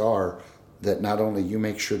loved ones are, that not only you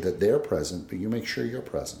make sure that they're present, but you make sure you're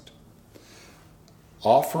present.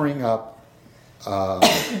 Offering up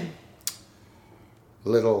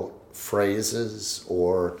little phrases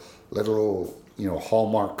or little,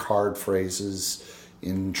 Hallmark card phrases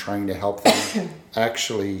in trying to help them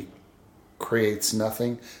actually creates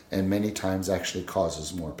nothing and many times actually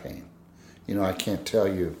causes more pain. I can't tell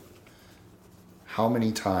you how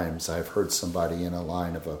many times I've heard somebody in a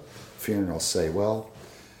line of a funeral say, well,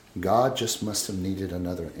 God just must have needed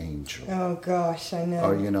another angel. Oh gosh, I know.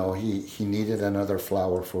 Or, he needed another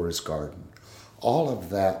flower for his garden. All of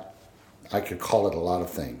that, I could call it a lot of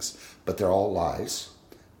things, but they're all lies,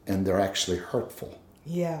 and they're actually hurtful.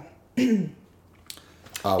 Yeah. It's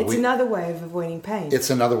another way of avoiding pain. It's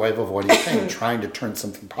another way of avoiding pain, trying to turn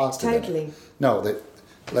something positive. Totally. No,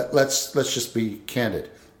 let's just be candid.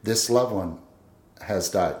 This loved one has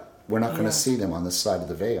died. We're not going to see them on this side of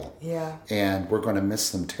the veil. Yeah. And we're going to miss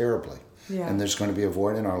them terribly. Yeah. And there's going to be a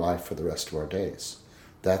void in our life for the rest of our days.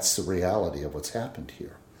 That's the reality of what's happened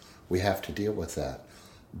here. We have to deal with that.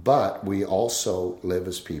 But we also live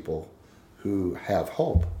as people who have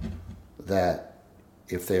hope that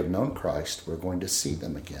if they have known Christ, we're going to see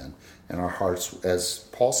them again. And our hearts, as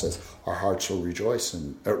Paul says, our hearts will rejoice.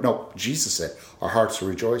 Jesus said, our hearts will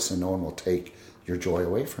rejoice and no one will take your joy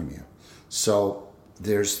away from you. So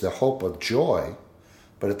there's the hope of joy,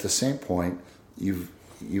 but at the same point,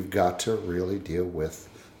 you've got to really deal with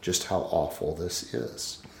just how awful this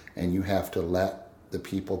is. And you have to let the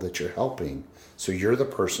people that you're helping, so you're the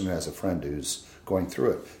person who has a friend who's going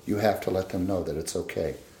through it, you have to let them know that it's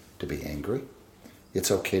okay to be angry. It's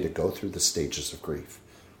okay to go through the stages of grief,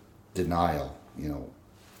 denial,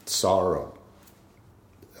 sorrow,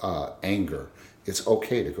 anger. It's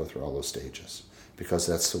okay to go through all those stages because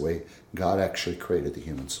that's the way God actually created the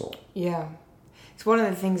human soul. Yeah. It's one of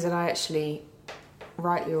the things that I actually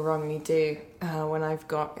rightly or wrongly do when I've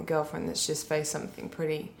got a girlfriend that's just faced something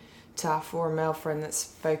pretty tough, or a male friend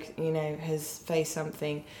that's has faced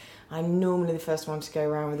something. I'm normally the first one to go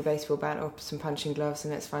around with a baseball bat or some punching gloves,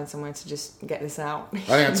 and let's find somewhere to just get this out. I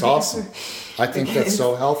think that's awesome. I think that's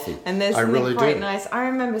so healthy. And there's I something really quite do. nice. I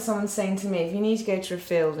remember someone saying to me, if you need to go to a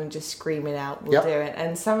field and just scream it out, we'll do it.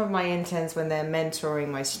 And some of my interns, when they're mentoring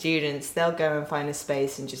my students, they'll go and find a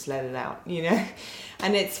space and just let it out,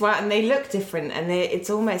 And and they look different, and it's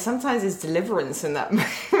almost, sometimes there's deliverance in that moment.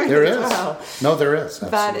 There is. Well. No, there is.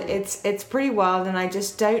 But Absolutely. it's pretty wild, and I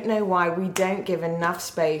just don't know why we don't give enough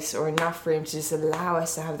space or enough room to just allow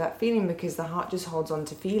us to have that feeling, because the heart just holds on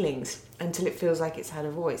to feelings until it feels like it's had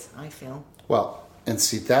a voice, I feel. Well, and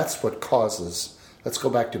see, that's what causes, let's go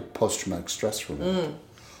back to post-traumatic stress for a minute.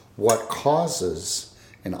 What causes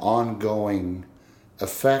an ongoing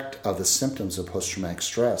effect of the symptoms of post-traumatic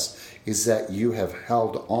stress is that you have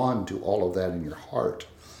held on to all of that in your heart,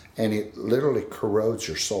 and it literally corrodes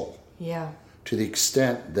your soul. Yeah. To the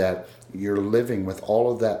extent that you're living with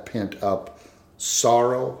all of that pent up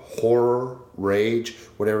sorrow, horror, rage,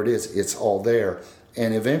 whatever it is, it's all there,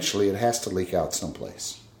 and eventually it has to leak out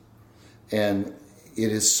someplace. And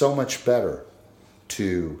it is so much better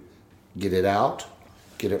to get it out,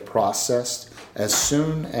 get it processed as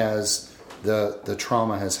soon as the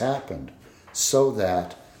trauma has happened, so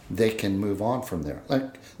that they can move on from there.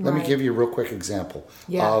 Let me give you a real quick example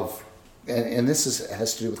of, and this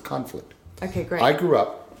has to do with conflict. Okay, great. I grew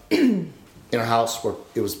up in a house where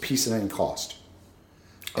it was peace at any cost.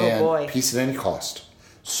 Peace at any cost.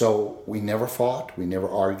 So we never fought, we never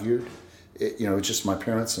argued. It's just my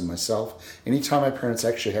parents and myself. Anytime my parents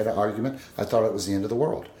actually had an argument, I thought it was the end of the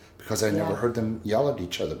world, because I never heard them yell at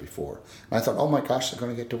each other before. And I thought, oh my gosh, they're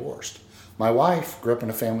going to get divorced. My wife grew up in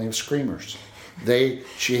a family of screamers.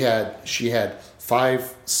 She had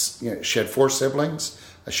 4 siblings.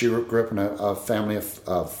 She grew up in a family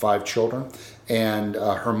of 5 children, and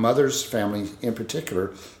her mother's family in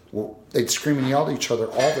particular, they'd scream and yell at each other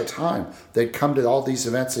all the time. They'd come to all these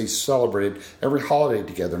events they celebrated every holiday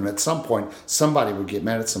together, and at some point somebody would get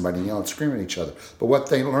mad at somebody and yell and scream at each other. But what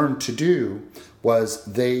they learned to do was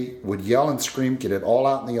they would yell and scream, get it all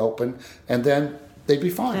out in the open, and then they'd be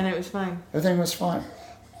fine. Then it was fine. Everything was fine.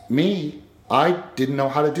 Me, I didn't know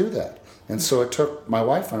how to do that. And so it took my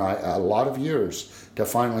wife and I a lot of years to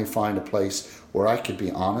finally find a place where I could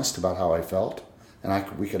be honest about how I felt, and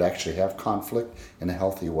we could actually have conflict in a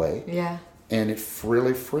healthy way. Yeah. And it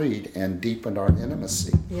really freed and deepened our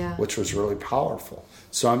intimacy, which was really powerful.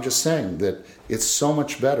 So I'm just saying that it's so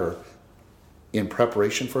much better in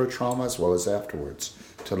preparation for a trauma as well as afterwards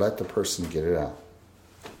to let the person get it out.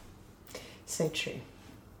 So true.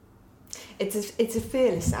 It's a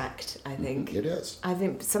fearless act, I think. It is. I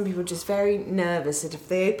think some people are just very nervous that if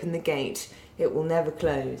they open the gate, it will never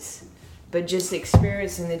close. But just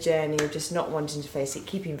experiencing the journey of just not wanting to face it,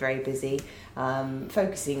 keeping very busy,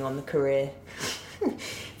 focusing on the career,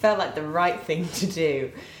 felt like the right thing to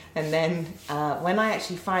do. And then when I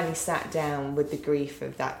actually finally sat down with the grief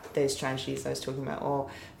of those tragedies I was talking about, or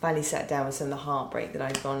finally sat down with some of the heartbreak that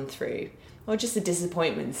I'd gone through, or just the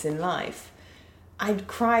disappointments in life, I'd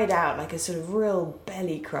cried out like a sort of real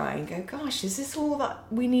belly cry and go, gosh, is this all that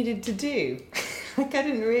we needed to do? Like, I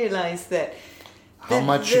didn't realise that... How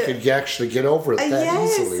much you could actually get over it that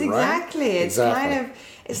easily, right? It's kind of...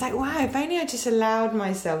 It's like, wow, if only I just allowed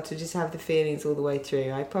myself to just have the feelings all the way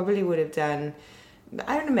through, I probably would have done...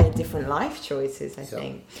 I would have made different life choices, I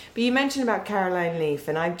think. But you mentioned about Caroline Leaf,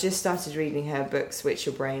 and I've just started reading her book, Switch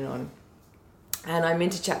Your Brain On. And I'm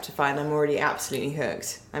into chapter 5, and I'm already absolutely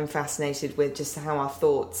hooked. I'm fascinated with just how our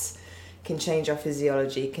thoughts can change our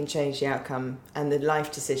physiology, can change the outcome, and the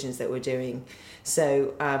life decisions that we're doing.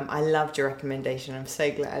 So I loved your recommendation. I'm so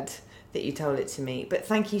glad that you told it to me. But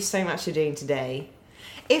thank you so much for doing today.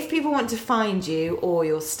 If people want to find you or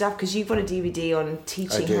your stuff, because you've got a DVD on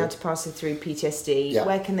teaching how to pass it through PTSD,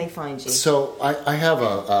 where can they find you? So I have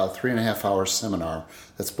a 3.5-hour seminar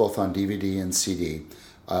that's both on DVD and CD.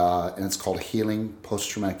 And it's called Healing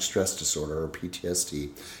Post-Traumatic Stress Disorder, or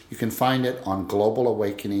PTSD. You can find it on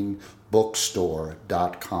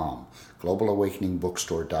globalawakeningbookstore.com,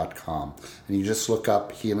 globalawakeningbookstore.com. And you just look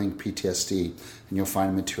up Healing PTSD, and you'll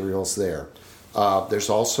find materials there. There's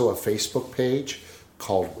also a Facebook page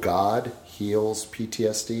called God Heals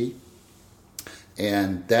PTSD,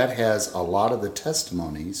 and that has a lot of the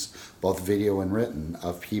testimonies, both video and written,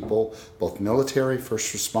 of people, both military,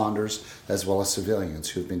 first responders, as well as civilians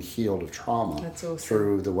who've been healed of trauma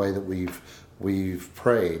through the way that we've we've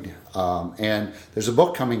prayed. And there's a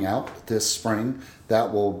book coming out this spring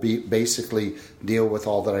that will basically deal with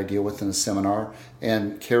all that I deal with in a seminar.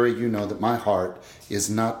 And Carrie, you know that my heart is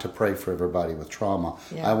not to pray for everybody with trauma.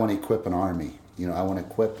 Yeah. I want to equip an army. I want to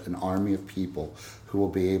equip an army of people who will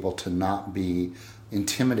be able to not be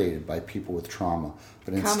intimidated by people with trauma,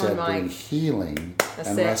 but instead bring healing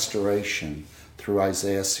and restoration through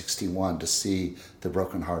Isaiah 61 to see the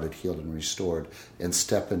brokenhearted healed and restored and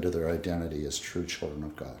step into their identity as true children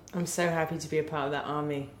of God. I'm so happy to be a part of that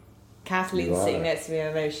army. Kathleen's sitting next to me.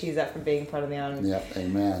 I know she's up for being part of the army. Yep,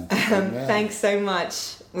 amen. Amen. Thanks so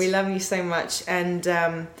much. We love you so much.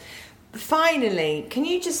 And finally, can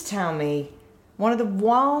you just tell me one of the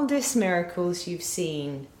wildest miracles you've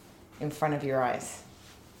seen in front of your eyes?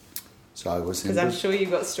 So I was in because I'm sure you've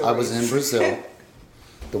got stories. I was in Brazil.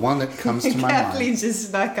 The one that comes to my Kathleen mind just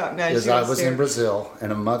snuck up now. is I was in Brazil,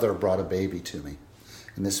 and a mother brought a baby to me.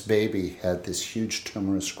 And this baby had this huge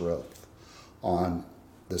tumorous growth on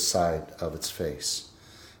the side of its face.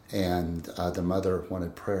 And the mother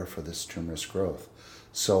wanted prayer for this tumorous growth.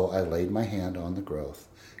 So I laid my hand on the growth,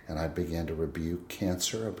 and I began to rebuke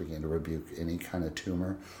cancer. I began to rebuke any kind of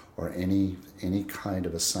tumor or any kind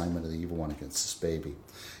of assignment of the evil one against this baby.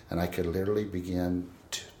 And I could literally begin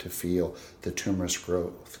to feel the tumorous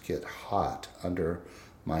growth get hot under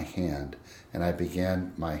my hand.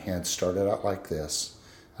 And my hand started out like this,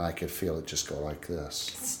 and I could feel it just go like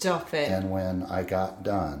this. Stop it. And when I got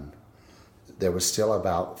done, there was still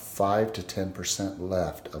about 5 to 10%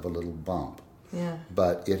 left of a little bump. Yeah.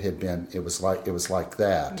 But it was like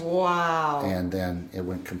that. Wow. And then it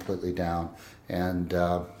went completely down, and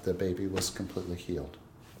the baby was completely healed.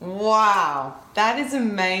 Wow. That is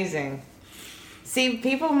amazing. See,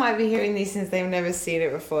 people might be hearing these things, they've never seen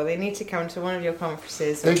it before. They need to come to one of your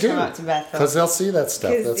conferences or come out to Bethel. Because they'll see that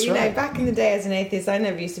stuff. That's right. Know, back in the day as an atheist, I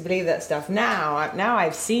never used to believe that stuff. Now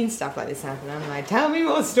I've seen stuff like this happen. I'm like, tell me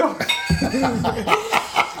more stories.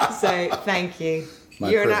 So, thank you.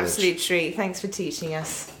 You're an absolute treat. Thanks for teaching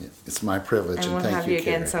us. It's my privilege, and we'll thank have you, you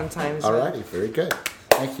again Carrie. sometime. All righty, very good.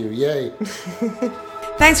 Thank you. Yay.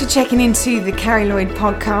 Thanks for checking into the Carrie Lloyd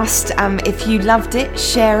podcast. If you loved it,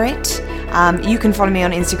 share it. You can follow me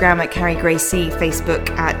on Instagram at Carrie Gracie, Facebook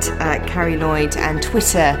at Carrie Lloyd, and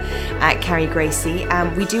Twitter at Carrie Gracie.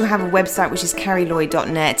 We do have a website which is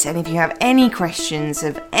carrielloyd.net, and if you have any questions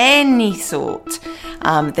of any sort,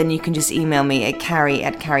 then you can just email me at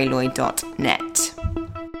carrie@carrielloyd.net.